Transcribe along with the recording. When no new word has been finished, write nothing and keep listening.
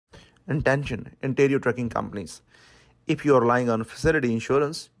intention, Ontario trucking companies. If you are relying on facility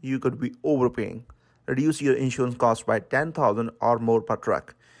insurance, you could be overpaying. Reduce your insurance cost by $10,000 or more per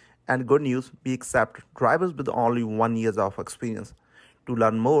truck. And good news, we accept drivers with only 1 year of experience. To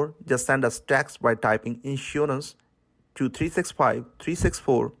learn more, just send us text by typing insurance to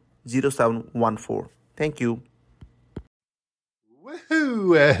 365-364-0714. Thank you.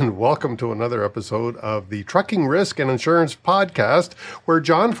 Woohoo! And welcome to another episode of the Trucking Risk and Insurance Podcast, where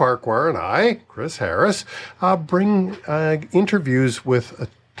John Farquhar and I, Chris Harris, bring interviews with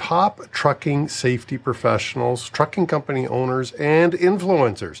top trucking safety professionals, trucking company owners, and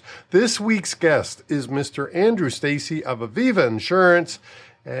influencers. This week's guest is Mr. Andrew Stacey of Aviva Insurance,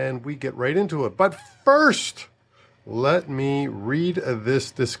 and we get right into it. But first, let me read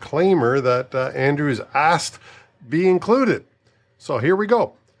this disclaimer that Andrew has asked be included. So here we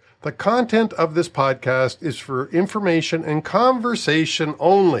go. The content of this podcast is for information and conversation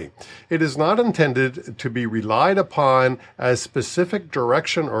only. It is not intended to be relied upon as specific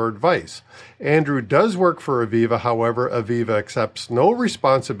direction or advice. Andrew does work for Aviva. However, Aviva accepts no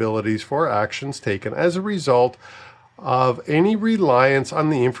responsibilities for actions taken as a result of any reliance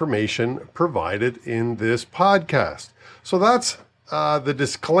on the information provided in this podcast. So that's the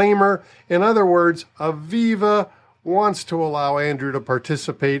disclaimer. In other words, Aviva wants to allow Andrew to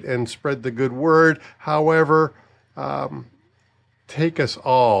participate and spread the good word. However, take us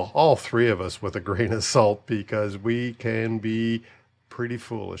all three of us, with a grain of salt, because we can be pretty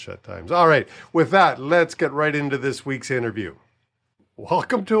foolish at times. All right, with that, let's get right into this week's interview.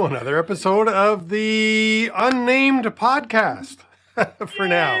 Welcome to another episode of the Unnamed Podcast. For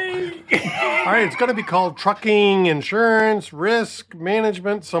now. All right, it's going to be called Trucking Insurance Risk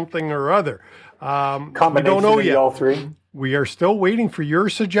Management something or other. We don't know yet. All three. We are still waiting for your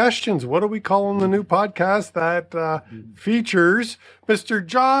suggestions. What are we calling the new podcast that features Mr.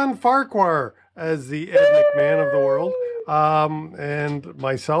 John Farquhar as the Ed McMahon of the world, and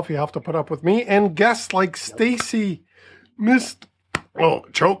myself? You have to put up with me, and guests like Stacey, Mr.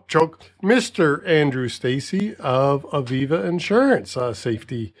 Andrew Stacey of Aviva Insurance,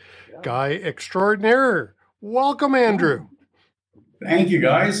 safety guy extraordinaire. Welcome, Andrew. Thank you,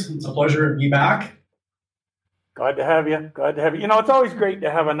 guys. It's a pleasure to be back. Glad to have you. You know, it's always great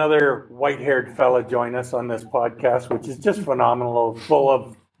to have another white-haired fella join us on this podcast, which is just phenomenal, full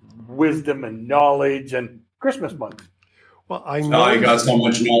of wisdom and knowledge and Christmas mugs. Well, I got so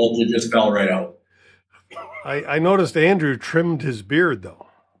much knowledge it just fell right out. I noticed Andrew trimmed his beard, though.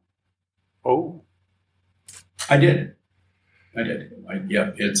 Oh, I did.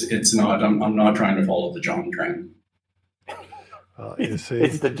 It's not. I'm not trying to follow the John trend.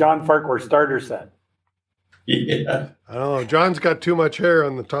 It's the John Farquhar starter set. Yeah. I don't know. John's got too much hair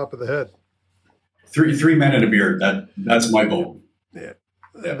on the top of the head. Three men and a beard. That's my vote. Yeah.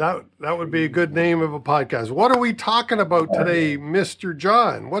 That would be a good name of a podcast. What are we talking about today, Mr.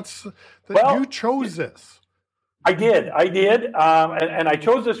 John? You chose this. I did. And I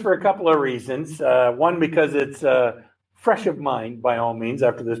chose this for a couple of reasons. One, because it's fresh of mind, by all means,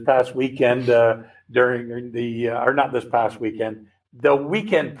 after this past weekend, during not this past weekend, the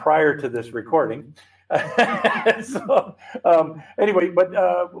weekend prior to this recording. So, anyway, but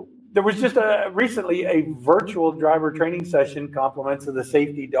there was just recently a virtual driver training session, compliments of the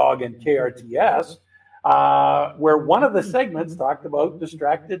Safety Dog and KRTS, where one of the segments talked about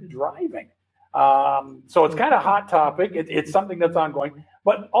distracted driving. So it's kind of a hot topic. It's something that's ongoing,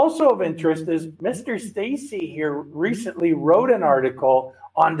 but also of interest is Mr. Stacey here recently wrote an article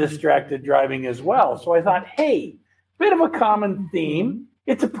on distracted driving as well. So I thought, hey, bit of a common theme.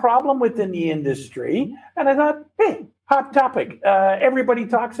 It's a problem within the industry. And I thought, hey, hot topic. Everybody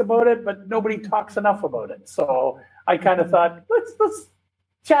talks about it, but nobody talks enough about it. So I kind of thought, let's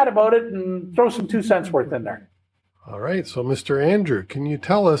chat about it and throw some 2 cents worth in there. All right. So Mr. Andrew, can you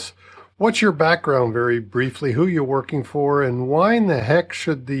tell us what's your background very briefly, who you're working for, and why in the heck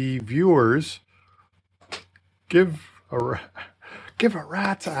should the viewers give a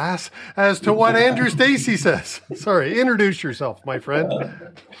rat's ass as to what Andrew Stacey says? Sorry, introduce yourself, my friend.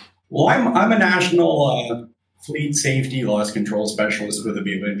 Well, I'm a national fleet safety loss control specialist with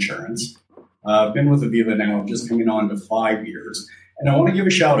Aviva Insurance. I've been with Aviva now just coming on to 5 years. And I want to give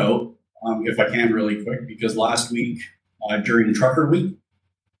a shout out, if I can really quick, because last week during Trucker Week,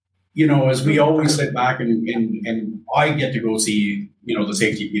 you know, as we always sit back and I get to go see, you know, the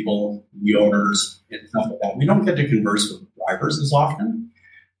safety people, the owners and stuff like that. We don't get to converse with drivers as often.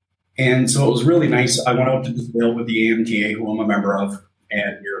 And so it was really nice. I went out to the scale with the AMTA, who I'm a member of,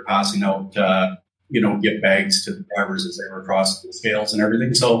 and we were passing out, gift bags to the drivers as they were crossing the scales and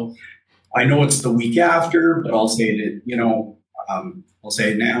everything. So I know it's the week after, but I'll say that, I'll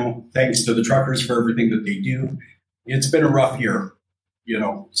say it now, thanks to the truckers for everything that they do. It's been a rough year,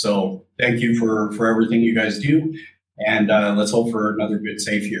 so thank you for everything you guys do. And let's hope for another good,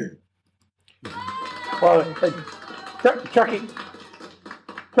 safe year. Well,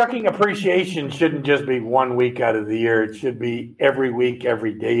 trucking appreciation shouldn't just be 1 week out of the year. It should be every week,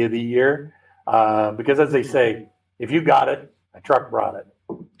 every day of the year. Because as they say, if you got it, a truck brought it.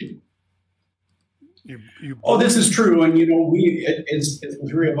 This is true. And, it's the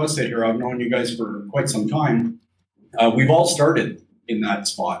three of us that here, I've known you guys for quite some time. We've all started in that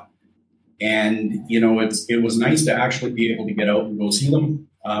spot. And, it was nice to actually be able to get out and go see them,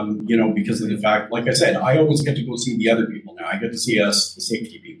 because of the fact, like I said, I always get to go see the other people now. I get to see us, the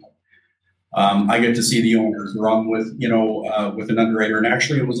safety people. I get to see the owners. We're on with an underwriter. And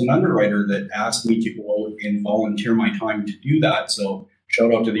actually, it was an underwriter that asked me to go out and volunteer my time to do that. So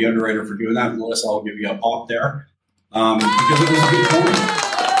shout out to the underwriter for doing that. Melissa, I'll give you a pop there because it was a good point.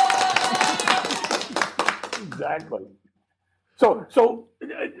 Exactly. So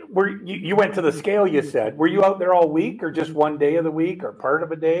you went to the scale, you said. Were you out there all week or just one day of the week or part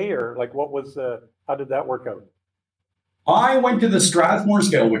of a day, or like how did that work out? I went to the Strathmore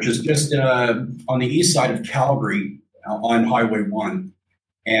scale, which is just on the east side of Calgary on Highway 1.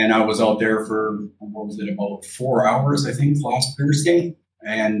 And I was out there for, about 4 hours, I think, last Thursday.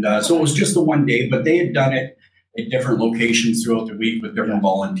 And so it was just the one day, but they had done it at different locations throughout the week with different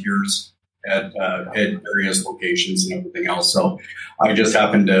volunteers at various locations and everything else. So I just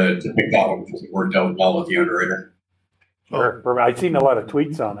happened to pick that one because it worked out well with the underwriter. Sure. I've seen a lot of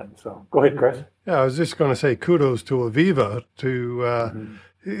tweets on it. So go ahead, Chris. Yeah, I was just going to say kudos to Aviva to,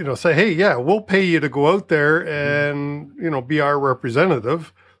 say, hey, yeah, we'll pay you to go out there and, be our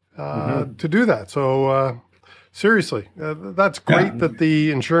representative to do that. So seriously, that's great that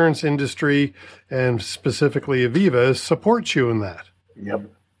the insurance industry and specifically Aviva supports you in that. Yep.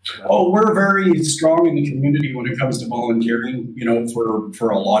 Oh, we're very strong in the community when it comes to volunteering, for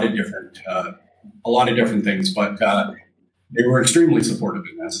a lot of different things, but they were extremely supportive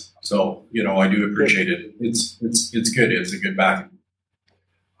in this. So, I do appreciate it. It's good. It's a good backing.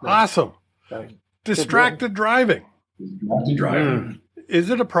 Awesome. Distracted driving. Distracted driving. Is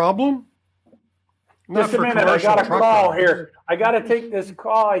it a problem? Just a minute. I got a call here. I got to take this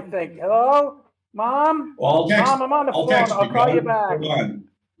call, I think. Hello? Mom? Well, Mom, I'm on the phone. I'll call you back.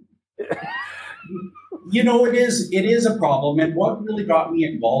 It is a problem. And what really got me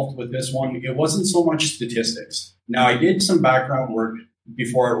involved with this one, it wasn't so much statistics. Now, I did some background work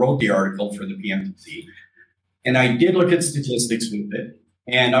before I wrote the article for the PMTC, and I did look at statistics with it,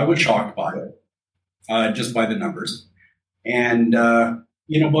 and I was shocked by it, just by the numbers. And,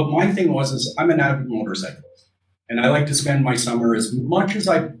 but my thing is I'm an avid motorcyclist, and I like to spend my summer as much as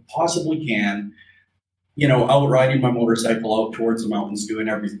I possibly can, out riding my motorcycle out towards the mountains, doing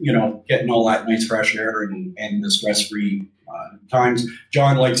everything, getting all that nice fresh air and the stress-free times.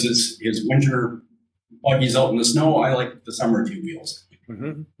 John likes his winter buggies out in the snow. I like the summer two wheels.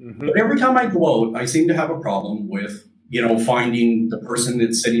 Mm-hmm. Mm-hmm. But every time I go out, I seem to have a problem with, finding the person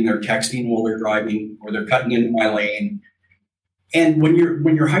that's sitting there texting while they're driving, or they're cutting into my lane. And when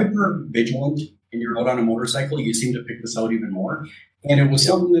you're hyper vigilant and you're out on a motorcycle, you seem to pick this out even more. And it was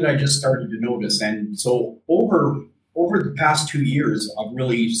something that I just started to notice. And so over the past 2 years, I've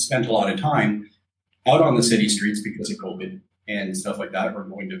really spent a lot of time out on the city streets because of COVID and stuff like that, or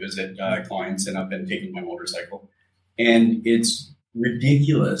going to visit clients, and I've been taking my motorcycle. And it's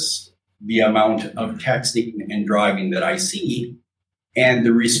ridiculous the amount of texting and driving that I see, and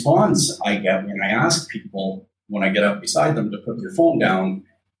the response I get when I ask people, when I get up beside them, to put their phone down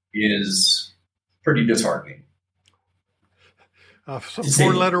is pretty disheartening. Some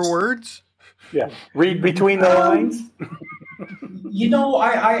four-letter words? Yeah. Read between the lines? I'm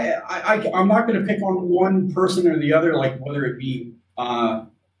not going to pick on one person or the other, like whether it be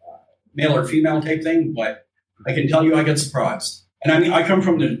male or female type thing, but I can tell you I get surprised. And I mean, I come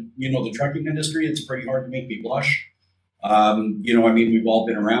from the trucking industry. It's pretty hard to make me blush. We've all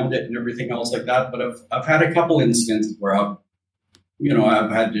been around it and everything else like that, but I've had a couple instances where I've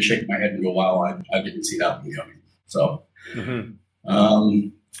had to shake my head and go, wow, I didn't see that one coming. So,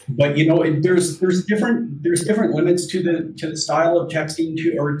 but there's different limits to the style of texting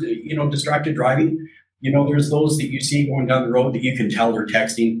or distracted driving. There's those that you see going down the road that you can tell they're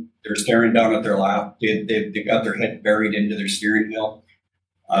texting. They're staring down at their lap. They've got their head buried into their steering wheel.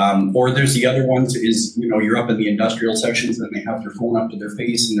 Or there's the other ones is, you're up in the industrial sections and they have their phone up to their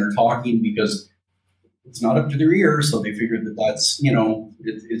face and they're talking because it's not up to their ear. So they figured that's,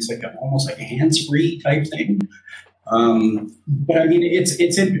 it's like almost like a hands-free type thing. But I mean, it's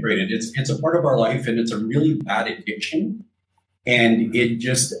integrated. It's a part of our life, and it's a really bad addiction. And it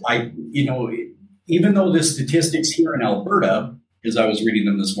just, even though the statistics here in Alberta, as I was reading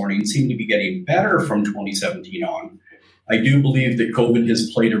them this morning, seem to be getting better from 2017 on, I do believe that COVID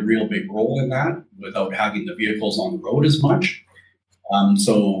has played a real big role in that without having the vehicles on the road as much.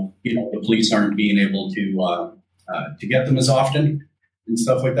 So, the police aren't being able to get them as often and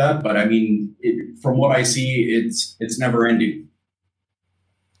stuff like that. But I mean, from what I see, it's never ending.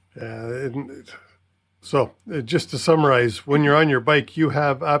 So just to summarize, when you're on your bike, you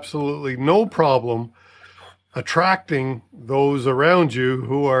have absolutely no problem attracting those around you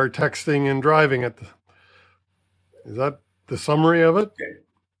who are texting and driving is that the summary of it? Okay.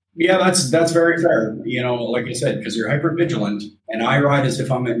 Yeah, that's very fair. Like I said, because you're hyper vigilant, and I ride as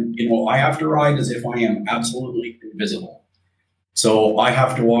if I have to ride as if I am absolutely invisible. So I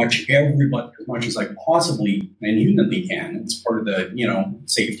have to watch everybody as much as I possibly and humanly can. It's part of the,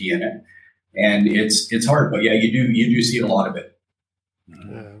 safety in it. And it's hard, but yeah, you do see a lot of it.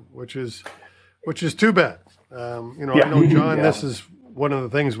 Yeah, which is too bad. I know, John, This is one of the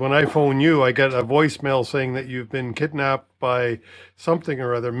things. When I phone you, I get a voicemail saying that you've been kidnapped by something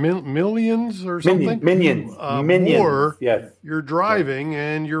or other, millions or something. Minions. Or yes. You're driving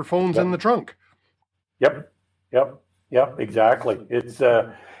and your phone's in the trunk. Yep, exactly. It's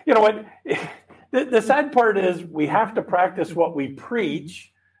you know what? The sad part is we have to practice what we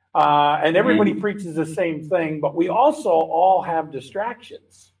preach, and everybody preaches the same thing, but we also all have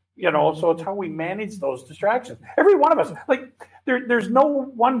distractions. So it's how we manage those distractions. Every one of us, there's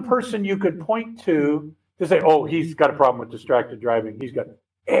no one person you could point to say, oh, he's got a problem with distracted driving.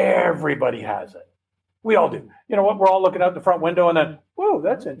 Everybody has it. We all do. You know what? We're all looking out the front window and then, whoa,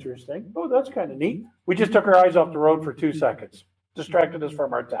 that's interesting. Oh, that's kind of neat. We just took our eyes off the road for 2 seconds, distracted us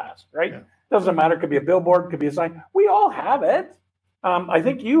from our task, right? Yeah. Doesn't matter. It could be a billboard, could be a sign. We all have it. I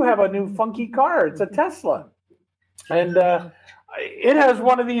think you have a new funky car. It's a Tesla. And it has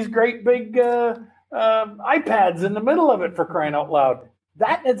one of these great big iPads in the middle of it, for crying out loud.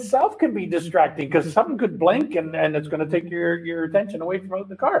 That itself can be distracting because something could blink and it's going to take your attention away from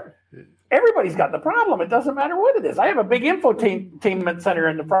the car. Everybody's got the problem. It doesn't matter what it is. I have a big infotainment center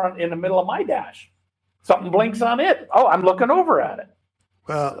in the middle of my dash. Something blinks on it. Oh, I'm looking over at it.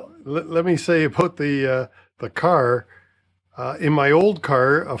 Well, let me say about the car. In my old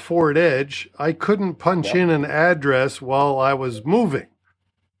car, a Ford Edge, I couldn't punch in an address while I was moving.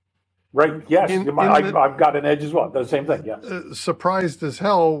 Right. Yes. I've got an Edge as well. The same thing. Yes. Surprised as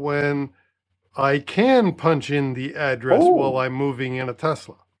hell when I can punch in the address while I'm moving in a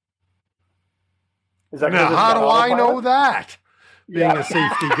Tesla. Is that now, how do I know that? Being a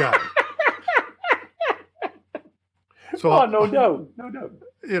safety guy. So, no doubt.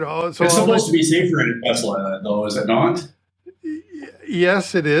 So it's supposed to be safer in a Tesla, though, is it not?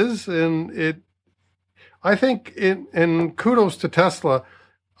 Yes, it is, and I think and kudos to Tesla.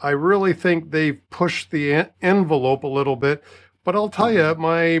 I really think they've pushed the envelope a little bit. But I'll tell you,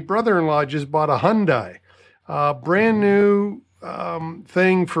 my brother-in-law just bought a Hyundai, brand new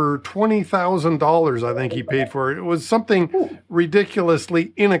thing for $20,000. I think he paid for it. It was something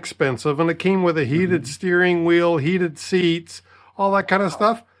ridiculously inexpensive, and it came with a heated steering wheel, heated seats, all that kind of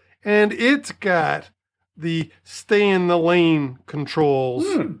stuff, and it's got the stay in the lane controls.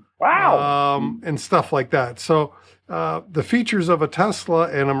 Wow. And stuff like that. So the features of a Tesla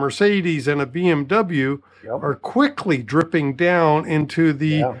and a Mercedes and a BMW are quickly dripping down into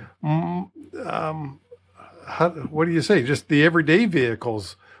the, what do you say? Just the everyday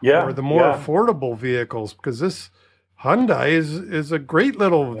vehicles or the more affordable vehicles, because this Hyundai is a great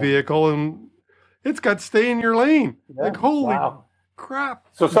little vehicle and it's got stay in your lane. Holy crap.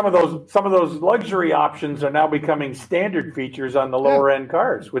 So some of those luxury options are now becoming standard features on the lower end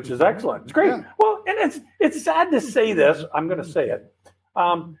cars, which is excellent. It's great. Yeah. Well, and it's sad to say this. I'm going to say it.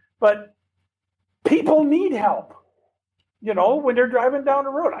 But people need help. When they're driving down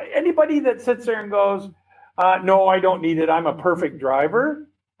the road, anybody that sits there and goes, no, I don't need it, I'm a perfect driver,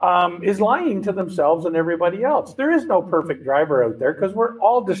 is lying to themselves and everybody else. There is no perfect driver out there because we're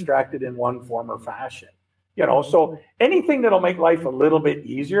all distracted in one form or fashion. So anything that'll make life a little bit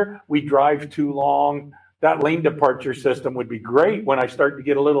easier. We drive too long. That lane departure system would be great. When I start to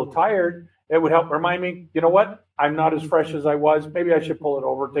get a little tired, it would help remind me, you know what? I'm not as fresh as I was. Maybe I should pull it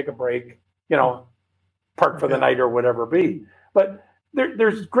over, take a break, park for the night or whatever it be. But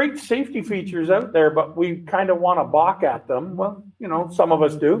there's great safety features out there, but we kind of want to balk at them. Well, some of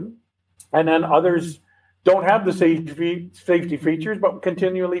us do. And then others don't have the safety features, but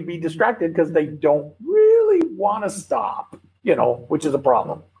continually be distracted because they don't really want to stop, which is a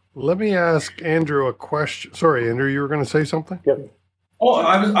problem. Let me ask Andrew a question. Sorry, Andrew, you were going to say something? Yep. Oh,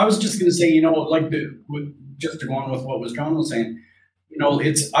 I was just going to say, just to go on with what John was saying,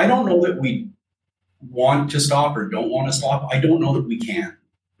 I don't know that we want to stop or don't want to stop. I don't know that we can,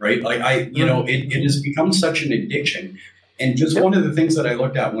 right? Like it has become such an addiction. And just one of the things that I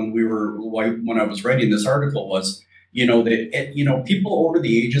looked at when I was writing this article was, that people over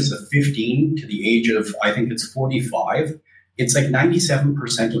the ages of 15 to the age of, I think it's 45, it's like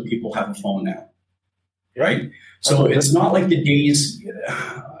 97% of people have a phone now, right? So it's not like the days,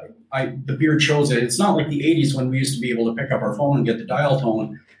 the beard shows it. It's not like the 80s when we used to be able to pick up our phone and get the dial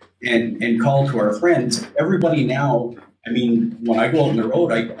tone and call to our friends. Everybody now, I mean, when I go out on the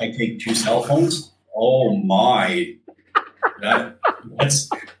road, I take 2 cell phones. Oh my, that's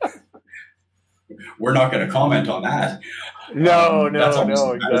we're not going to comment on that. No, that's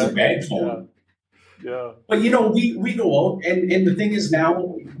exactly. a bad phone. Yeah. But we go out, and the thing is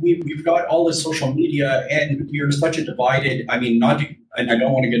now we've got all this social media, and we are such a divided. I mean, and I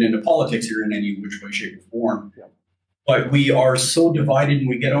don't want to get into politics here in any which way, shape, or form. Yeah. But we are so divided, and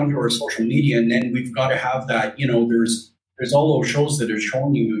we get onto our social media, and then we've got to have that. There's all those shows that are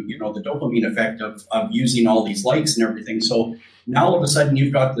showing you, the dopamine effect of using all these likes and everything. So now all of a sudden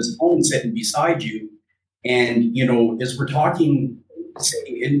you've got this phone sitting beside you, and as we're talking,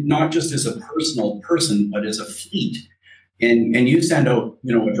 not just as a personal person, but as a fleet, and you send out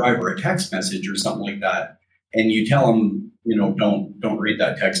a driver a text message or something like that, and you tell him don't read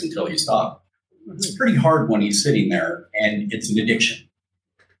that text until you stop. It's pretty hard when he's sitting there, and it's an addiction.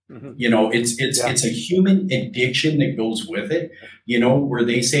 Mm-hmm. It's a human addiction that goes with it. Where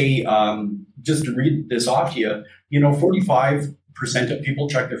they say, just to read this off to you, 45% of people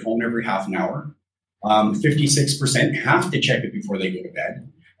check their phone every half an hour. 56% have to check it before they go to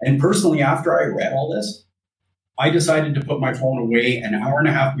bed. And personally, after I read all this, I decided to put my phone away an hour and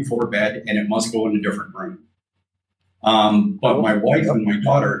a half before bed, and it must go in a different room. But my wife and my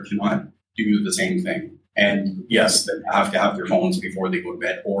daughter cannot do the same thing. And yes, they have to have their phones before they go to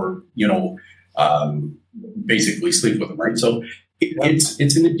bed, or basically sleep with them, right? So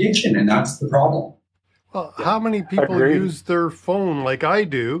it's an addiction, and that's the problem. Well, how many people use their phone like I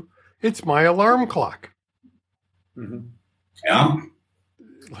do? It's my alarm clock. Mm-hmm.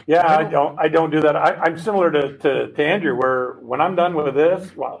 Yeah. I don't do that. I'm similar to Andrew, where when I'm done with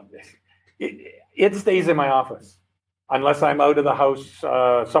this, well, it stays in my office. Unless I'm out of the house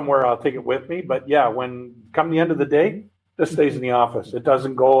somewhere, I'll take it with me. But yeah, when come the end of the day, this stays in the office. It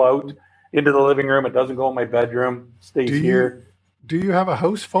doesn't go out into the living room. It doesn't go in my bedroom. It stays here. Do you have a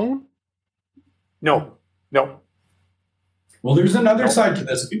house phone? No. Well, there's another side to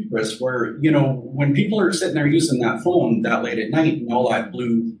this too, Chris, where, when people are sitting there using that phone that late at night and all that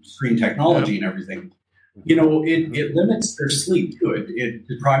blue screen technology and everything, it limits their sleep too. It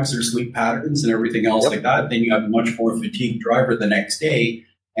deprives their sleep patterns and everything else like that. Then you have a much more fatigued driver the next day.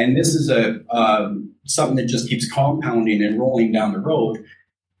 And this is something that just keeps compounding and rolling down the road.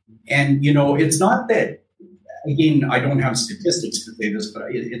 And, it's not that, again, I don't have statistics to say this, but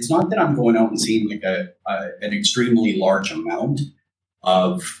it's not that I'm going out and seeing like an extremely large amount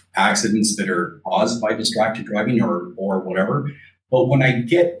of accidents that are caused by distracted driving or whatever. But when I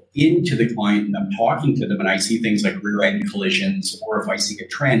get into the client and I'm talking to them and I see things like rear end collisions, or if I see a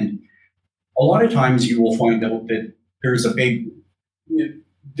trend, a lot of times you will find out that there's a big, it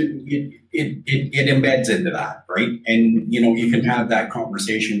embeds into that, right? And, you can have that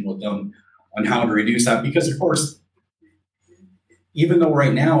conversation with them on how to reduce that, because of course, even though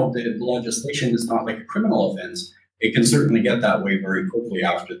right now the legislation is not like a criminal offense, it can certainly get that way very quickly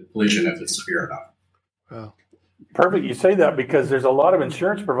after the collision if it's severe enough. Wow. Perfect. You say that because there's a lot of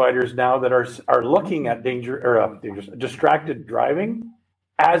insurance providers now that are looking at distracted driving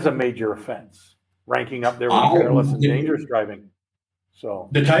as a major offense, ranking up there with careless and dangerous driving. So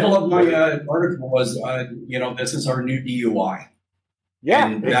the title of my article was, this is our new DUI. Yeah,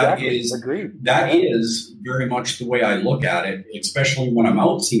 and exactly. That is very much the way I look at it, especially when I'm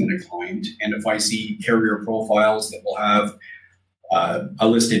out seeing a client, and if I see carrier profiles that will have a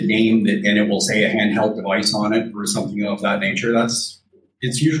listed name and it will say a handheld device on it or something of that nature,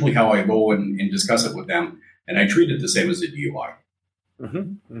 it's usually how I go and discuss it with them, and I treat it the same as a DUI.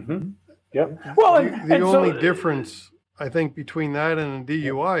 Mm-hmm. Mm-hmm. Yep. Well, the only difference I think between that and a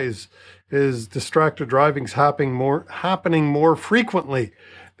DUI is distracted driving's happening more frequently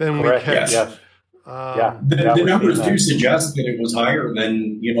than Correct. We catch. Yes. The numbers do suggest that it was higher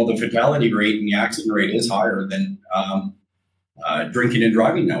than, the fatality rate and the accident rate is higher than drinking and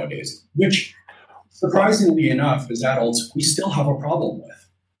driving nowadays, which surprisingly enough, as adults, we still have a problem with.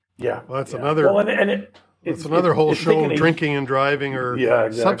 Yeah. Well, that's another. Well, it's another whole show of drinking and driving,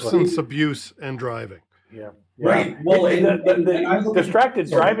 or substance abuse and driving. Yeah. Right. Well, the distracted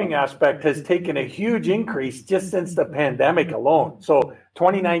driving aspect has taken a huge increase just since the pandemic alone. So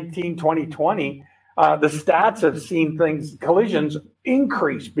 2019, 2020, the stats have seen collisions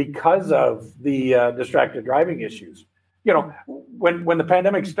increase because of the distracted driving issues. You know, when the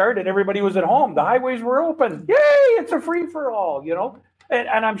pandemic started, everybody was at home. The highways were open. Yay, it's a free-for-all, you know.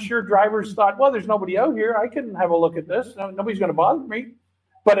 And I'm sure drivers thought, well, there's nobody out here. I can have a look at this. Nobody's going to bother me.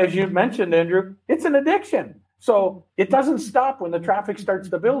 But as you mentioned, Andrew, it's an addiction. So it doesn't stop when the traffic starts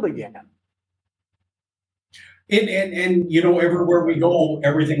to build again. And you know, everywhere we go,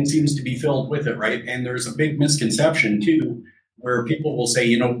 everything seems to be filled with it, right? And there's a big misconception too, where people will say,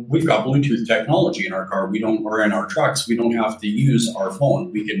 you know, we've got Bluetooth technology in our car. Or in our trucks, we don't have to use our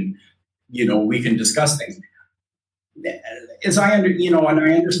phone. We can discuss things. And I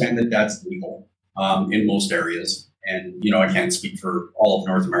understand that that's legal in most areas. And, you know, I can't speak for all of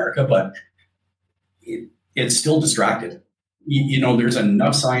North America, but it's still distracted. You know, there's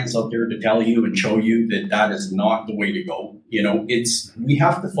enough science out there to tell you and show you that is not the way to go. You know, we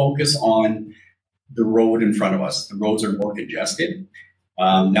have to focus on the road in front of us. The roads are more congested.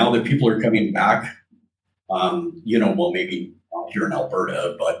 Now that people are coming back, you know, well, maybe not here in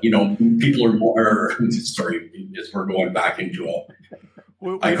Alberta, but, you know, people are more, sorry, we're going back into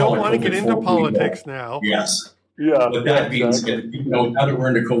we don't want to get into politics now. Yes. Yeah, but that means, you know, now that we're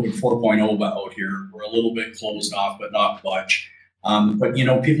into COVID 4.0 out here, we're a little bit closed off, but not much. But, you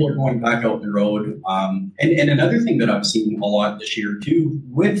know, people are going back out the road. And another thing that I've seen a lot this year, too,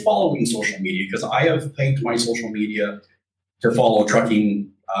 with following social media, because I have pegged my social media to follow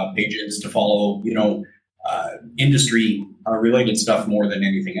trucking pages, to follow, you know, industry related stuff more than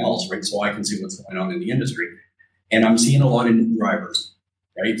anything else, right? So I can see what's going on in the industry. And I'm seeing a lot of new drivers,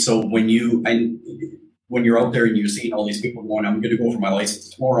 right? So when you're out there and you're seeing all these people going, I'm going to go for my license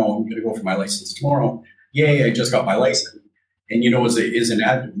tomorrow. Yay, I just got my license. And, you know, as an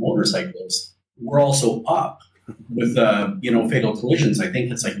active motorcyclist, we're also up with, you know, fatal collisions. I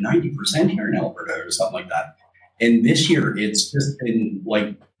think it's like 90% here in Alberta or something like that. And this year, it's just been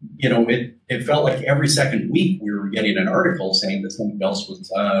like, you know, it felt like every second week we were getting an article saying that somebody else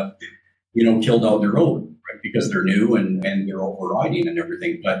was, you know, killed out the road, right? Because they're new and they're overriding and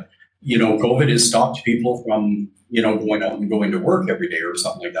everything. But, you know, COVID has stopped people from, you know, going out and going to work every day or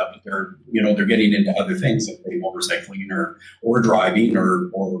something like that. But they're getting into other things like motorcycling or driving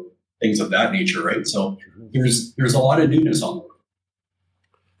or things of that nature, right? So there's a lot of newness on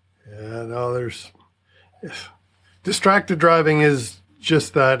there. Yeah, no, there's distracted driving is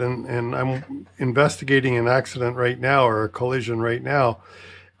just that, and I'm investigating an accident right now or a collision right now,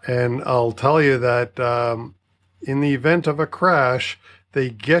 and I'll tell you that in the event of a crash, they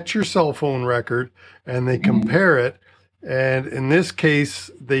get your cell phone record and they compare it. And in this case,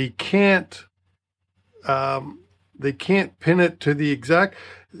 they can't pin it to the exact,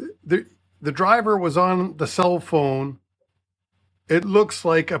 the driver was on the cell phone. It looks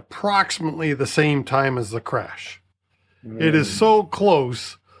like approximately the same time as the crash. It is so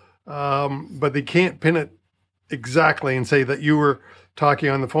close, but they can't pin it exactly and say that you were talking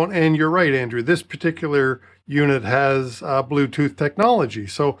on the phone. And you're right, Andrew, this particular unit has Bluetooth technology.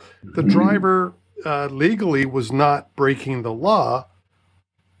 So the driver legally was not breaking the law.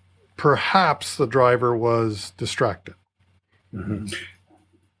 Perhaps the driver was distracted. Mm-hmm.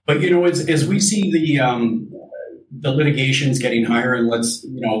 But, you know, as we see the litigations getting higher, and let's,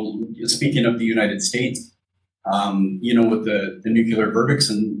 you know, speaking of the United States, you know, with the nuclear verdicts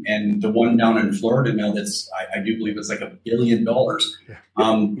and the one down in Florida now, I do believe it's like $1 billion.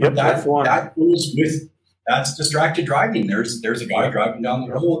 Yep, that goes with, that's distracted driving. There's a guy driving down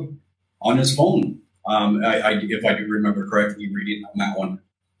the road on his phone. If I do remember correctly, reading on that one,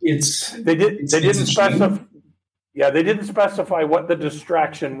 they didn't specify. Yeah, they didn't specify what the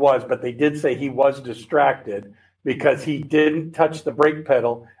distraction was, but they did say he was distracted because he didn't touch the brake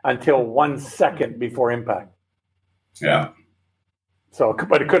pedal until 1 second before impact. Yeah. So,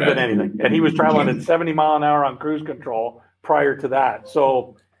 but it could have been anything. And he was traveling at 70 mile an hour on cruise control prior to that.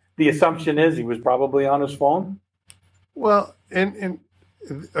 So the assumption is he was probably on his phone. Well, and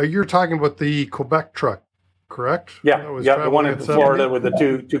you're talking about the Quebec truck, correct? Yeah, the one in Florida with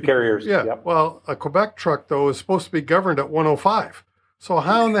the two carriers. Yeah, yep. Well, a Quebec truck, though, is supposed to be governed at 105. So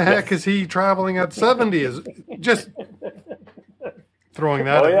how in the heck is he traveling at 70? Is just throwing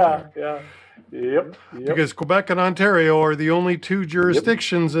that out there. Yep. Because Quebec and Ontario are the only two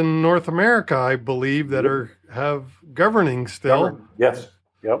jurisdictions in North America, I believe, that have governing still. Yes.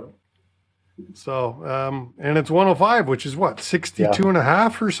 Yep. So, and it's 105, which is what, 62 and a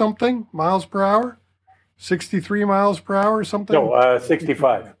half or something miles per hour? 63 miles per hour or something? No,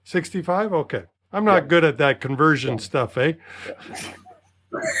 65. 65? Okay. I'm not good at that conversion stuff, eh?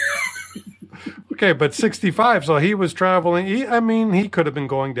 Okay, but 65, so he was traveling. He could have been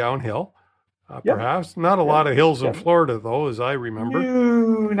going downhill, perhaps. Not a lot of hills in Florida, though, as I remember.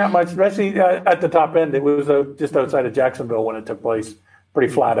 Not much, especially at the top end. It was just outside of Jacksonville when it took place.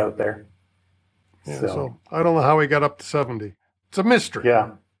 Pretty flat out there. Yeah, so I don't know how he got up to 70. It's a mystery.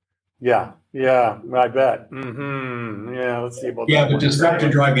 Yeah, I bet. Mm-hmm. Yeah, let's see about that. Yeah, but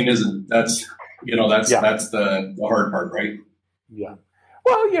distracted driving isn't. That's the hard part, right? Yeah.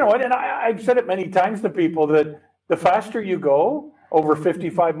 Well, and I've said it many times to people that the faster you go, over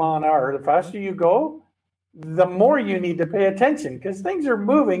 55 mile an hour, the faster you go, the more you need to pay attention because things are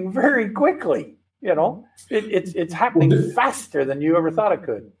moving very quickly. It's happening faster than you ever thought it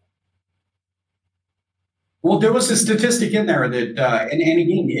could. Well, there was a statistic in there that, and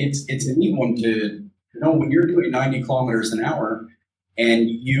again, it's a neat one to know when you're doing 90 kilometers an hour and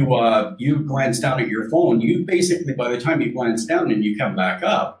you glance down at your phone, you basically, by the time you glance down and you come back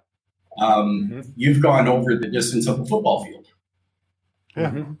up, you've gone over the distance of the football field.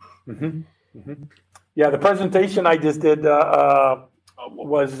 Yeah. Mm-hmm. Mm-hmm. Mm-hmm. Yeah, the presentation I just did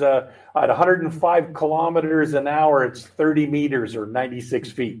was at 105 kilometers an hour. It's 30 meters or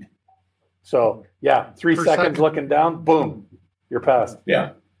 96 feet. So, 3 seconds looking down, boom, you're past.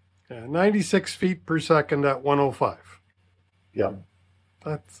 Yeah. 96 feet per second at 105. Yeah.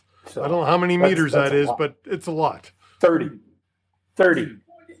 I don't know how many meters that is, but it's a lot. 30.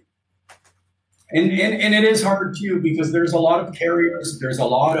 And it is hard too because there's a lot of carriers. There's a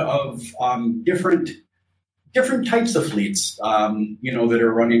lot of different types of fleets, that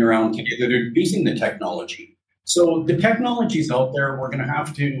are running around today that are using the technology. So the technology's out there. We're going to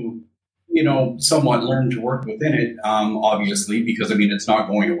have to, somewhat learn to work within it, obviously, because it's not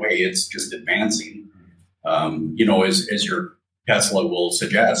going away. It's just advancing. As your Tesla will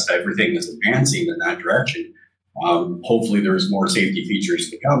suggest, everything is advancing in that direction. Hopefully there's more safety features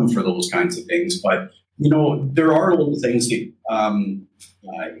to come for those kinds of things. But, there are little things that,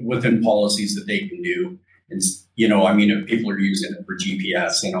 within policies that they can do. And, if people are using it for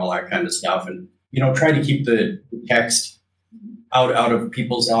GPS and all that kind of stuff and, try to keep the text out of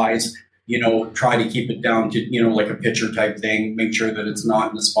people's eyes, try to keep it down to, like a picture type thing, make sure that it's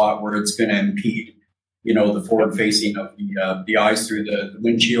not in a spot where it's going to impede, the forward facing of the eyes through the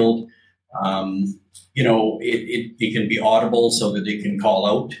windshield. It can be audible so that it can call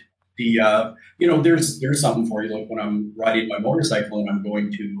out there's something for you. Like when I'm riding my motorcycle and I'm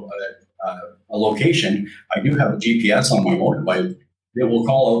going to a location, I do have a GPS on my motorbike. It will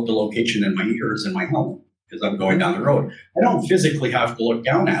call out the location in my ears and my helmet because I'm going down the road. I don't physically have to look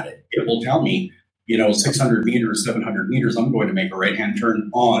down at it. It will tell me, 600 meters, 700 meters, I'm going to make a right-hand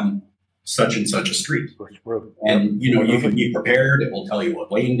turn on such and such a street. And, you can be prepared. It will tell you what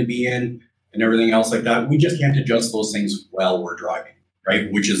lane to be in and everything else like that. We just can't adjust those things while we're driving,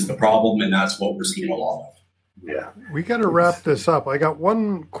 right? Which is the problem, and that's what we're seeing a lot of. Yeah. We got to wrap this up. I got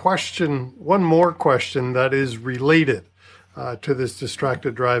one more question that is related to this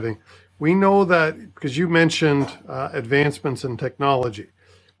distracted driving. We know that, because you mentioned advancements in technology,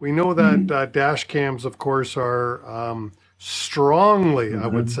 we know that dash cams, of course, are strongly, I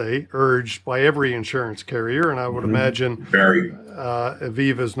would say, urged by every insurance carrier, and I would imagine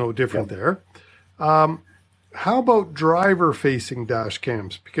Aviva is no different there. How about driver-facing dash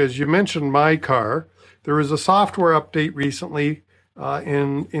cams? Because you mentioned my car. There was a software update recently.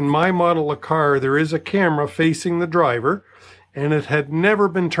 In my model of car, there is a camera facing the driver, and it had never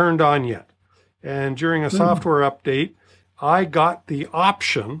been turned on yet. And during a software update, I got the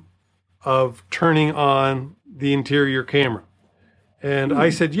option of turning on the interior camera. And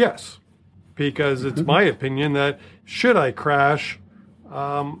I said yes, because it's my opinion that should I crash,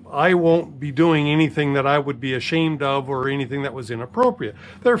 I won't be doing anything that I would be ashamed of or anything that was inappropriate.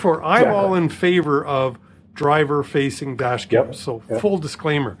 Therefore, I'm all in favor of driver-facing dash cams. So full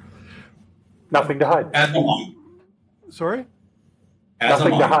disclaimer. Nothing to hide. Sorry?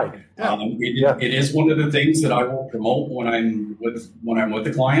 Nothing to hide. It is one of the things that I will promote when I'm with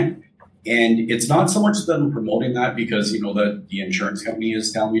the client. And it's not so much that I'm promoting that because, that the insurance company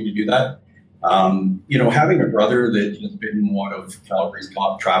is telling me to do that. Having a brother that has been one of Calgary's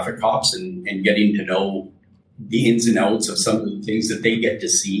top traffic cops and getting to know the ins and outs of some of the things that they get to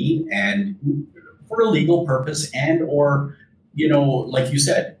see and for a legal purpose and or, like you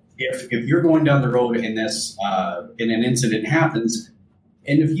said, if you're going down the road and this and an incident happens,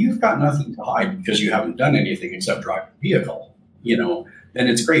 and if you've got nothing to hide because you haven't done anything except drive a vehicle, then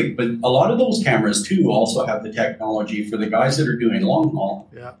it's great. But a lot of those cameras too also have the technology for the guys that are doing long haul.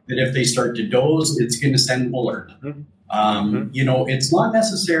 Yeah. That if they start to doze, it's going to send an alert. You know, it's not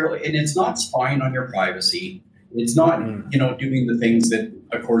necessarily, and it's not spying on your privacy. It's not, you know, doing the things that,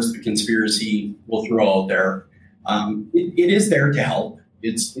 of course, the conspiracy will throw out there. It is there to help.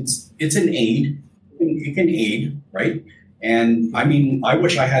 It's an aid. It can aid, right? And I mean, I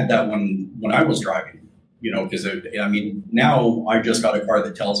wish I had that one when I was driving, you know, because I mean, now I just got a car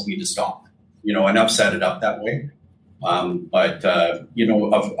that tells me to stop, you know, and I've set it up that way. But you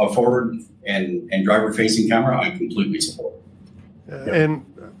know, a forward and driver facing camera, I completely support. And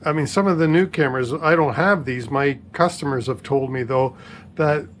I mean, some of the new cameras, I don't have these. My customers have told me, though,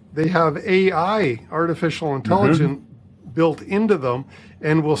 that they have AI, artificial intelligence, built into them,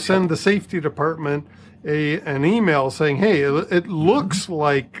 and will send the safety department an email saying, hey, it looks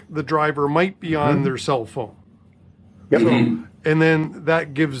like the driver might be on their cell phone. Yep. So, and then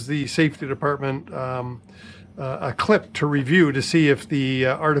that gives the safety department a clip to review to see if the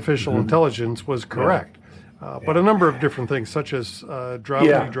artificial intelligence was correct. But a number of different things, such as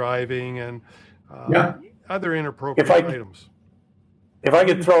drowsy driving and other inappropriate items. If I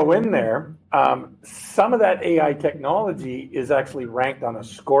could throw in there, some of that AI technology is actually ranked on a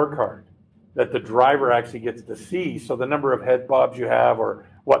scorecard that the driver actually gets to see. So the number of head bobs you have, or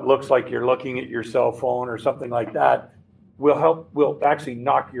what looks like you're looking at your cell phone or something like that, will actually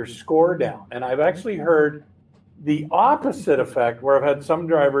knock your score down. And I've actually heard the opposite effect, where I've had some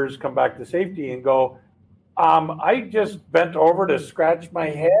drivers come back to safety and go, I just bent over to scratch my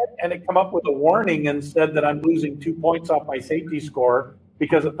head and it come up with a warning and said that I'm losing 2 points off my safety score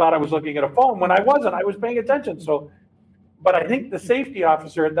because it thought I was looking at a phone when I wasn't. I was paying attention. So, but I think the safety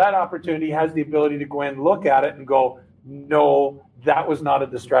officer at that opportunity has the ability to go in, look at it and go, no, that was not a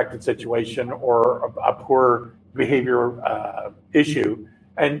distracted situation or a poor behavior issue,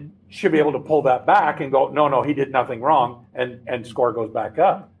 and should be able to pull that back and go, no, he did nothing wrong, and score goes back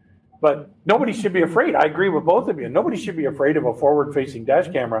up. But nobody should be afraid. I agree with both of you. Nobody should be afraid of a forward-facing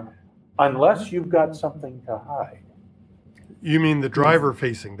dash camera unless you've got something to hide. You mean the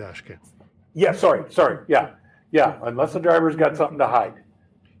driver-facing dash cam? Yeah, sorry. Yeah, unless the driver's got something to hide.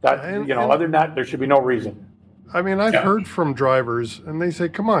 That, other than that, there should be no reason. I mean, I've heard from drivers, and they say,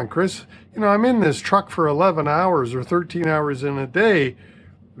 come on, Chris, I'm in this truck for 11 hours or 13 hours in a day.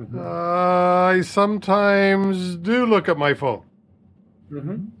 I sometimes do look at my phone.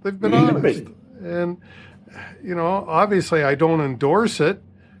 They've been honest. And, obviously I don't endorse it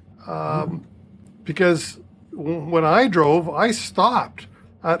because when I drove, I stopped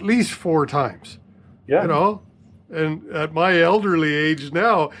at least 4 times. Yeah. And at my elderly age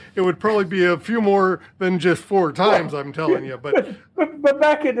now, it would probably be a few more than just 4 times, I'm telling you. But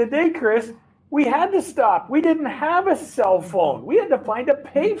back in the day, Chris, we had to stop. We didn't have a cell phone. We had to find a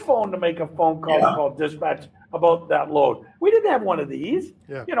pay phone to make a phone call to call dispatch about that load. We didn't have one of these.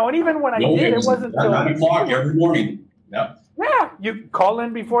 Yeah. And even when I did, it wasn't until 9 o'clock every morning. Yeah. Yeah, you call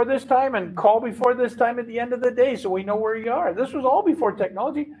in before this time and call before this time at the end of the day so we know where you are. This was all before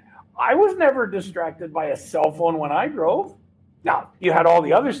technology. I was never distracted by a cell phone when I drove. Now, you had all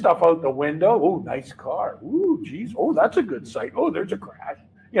the other stuff out the window. Oh, nice car. Oh, geez. Oh, that's a good sight. Oh, there's a crash.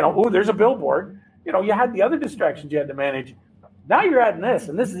 Oh, there's a billboard. You had the other distractions you had to manage. Now you're adding this,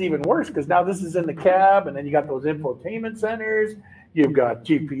 and this is even worse because now this is in the cab, and then you got those infotainment centers. You've got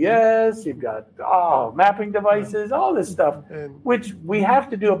GPS. You've got mapping devices, all this stuff, which we have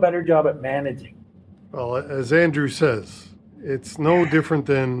to do a better job at managing. Well, as Andrew says, it's no different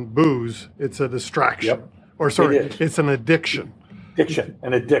than booze. It's a distraction. Yep. Or sorry, it's an addiction.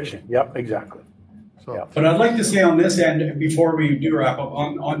 An addiction. Yep, exactly. So, But I'd like to say on this end, before we do wrap up,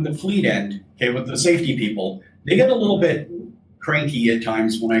 on the fleet end, with the safety people, they get a little bit cranky at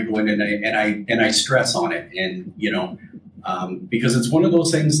times when I go in and I stress on it, and because it's one of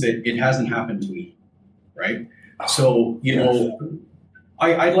those things that it hasn't happened to me, right? So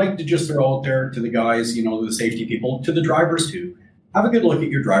I'd like to just throw out there to the guys, the safety people, to the drivers too. Have a good look at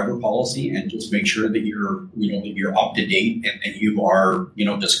your driver policy and just make sure that you're up to date and that you are,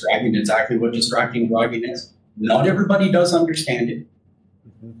 describing exactly what distracting driving is. Not everybody does understand it.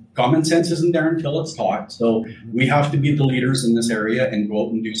 Common sense isn't there until it's taught. So we have to be the leaders in this area and go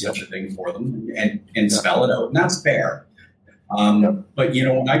out and do such a thing for them and spell it out. And that's fair. But,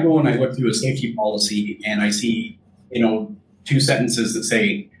 when I go and I look through a safety policy and I see, 2 sentences that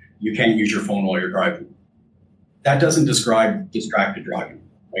say you can't use your phone while you're driving, that doesn't describe distracted driving,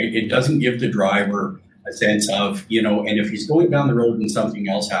 right? It doesn't give the driver a sense of, and if he's going down the road and something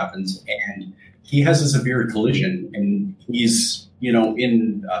else happens and he has a severe collision and he's,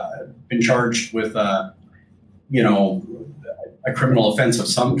 been charged with, a criminal offense of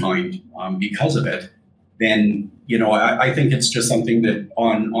some kind because of it, then, I think it's just something that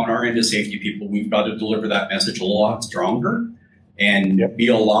on our end as safety people, we've got to deliver that message a lot stronger and be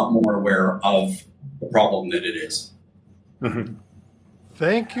a lot more aware of the problem that it is. Mm-hmm.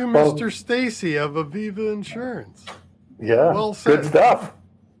 Thank you, Mr. Stacy of Aviva Insurance. Yeah, well said. Good stuff.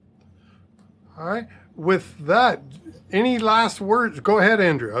 All right. With that, any last words? Go ahead,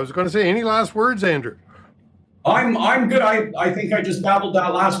 Andrew. I was going to say, any last words, Andrew? I'm good. I think I just babbled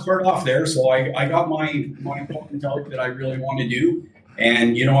that last part off there. So I got my talk and talk that I really want to do.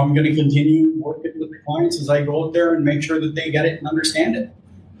 And, I'm going to continue working with the clients as I go out there and make sure that they get it and understand it.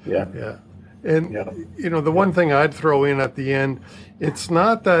 Yeah. Yeah. And, the one thing I'd throw in at the end, it's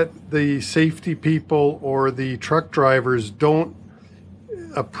not that the safety people or the truck drivers don't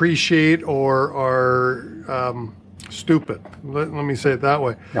appreciate or are stupid. Let me say it that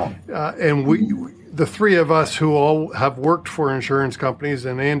way. No. And the three of us who all have worked for insurance companies,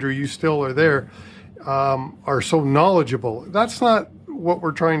 and Andrew, you still are there, are so knowledgeable. That's not what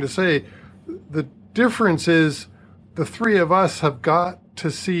we're trying to say. The difference is the three of us have got to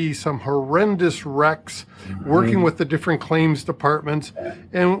see some horrendous wrecks working with the different claims departments.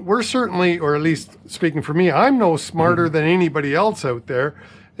 And we're certainly, or at least speaking for me, I'm no smarter than anybody else out there.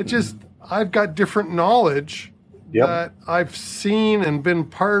 It just, I've got different knowledge that I've seen and been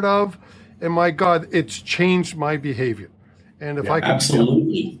part of. And my God, it's changed my behavior. And if I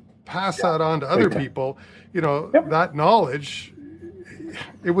could pass that on to other people, that knowledge,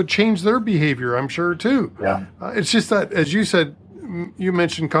 it would change their behavior, I'm sure, too. Yeah. It's just that, as you said, you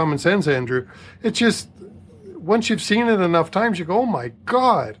mentioned common sense, Andrew. It's just, once you've seen it enough times, you go, oh my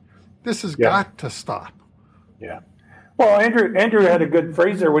God, this has got to stop. Yeah. Well, Andrew had a good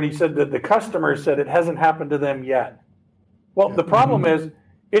phrase there when he said that the customer said it hasn't happened to them yet. Well, the problem is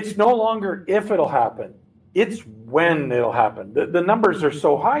it's no longer if it'll happen. It's when it'll happen. The numbers are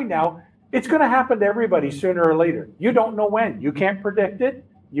so high now, it's going to happen to everybody sooner or later. You don't know when. You can't predict it.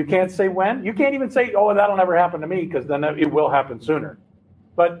 You can't say when. You can't even say, oh, that'll never happen to me, because then it will happen sooner.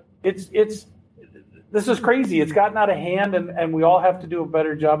 But this is crazy. It's gotten out of hand, and we all have to do a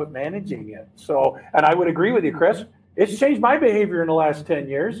better job at managing it. So, and I would agree with you, Chris. It's changed my behavior in the last 10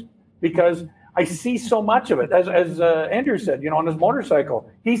 years because I see so much of it. As Andrew said, on his motorcycle,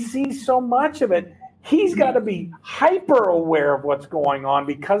 he sees so much of it. He's got to be hyper aware of what's going on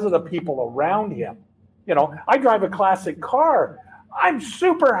because of the people around him. I drive a classic car. I'm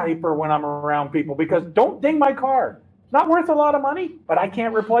super hyper when I'm around people because don't ding my car. It's not worth a lot of money, but I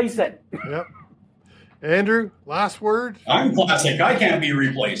can't replace it. Yep. Andrew, last word? I'm classic. I can't be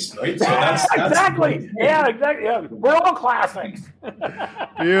replaced, right? So that's exactly. Yeah, exactly. Yeah. We're all classics.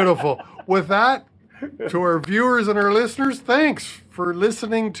 Beautiful. With that, to our viewers and our listeners, thanks for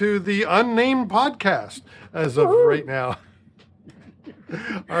listening to the Unnamed Podcast as of right now.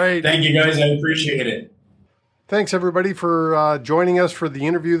 All right. Thank you, guys. I appreciate it. Thanks, everybody, for joining us for the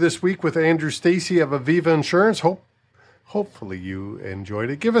interview this week with Andrew Stacy of Aviva Insurance. Hopefully you enjoyed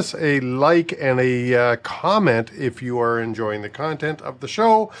it. Give us a like and a comment if you are enjoying the content of the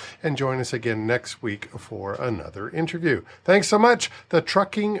show, and join us again next week for another interview. Thanks so much. The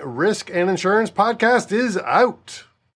Trucking Risk and Insurance Podcast is out.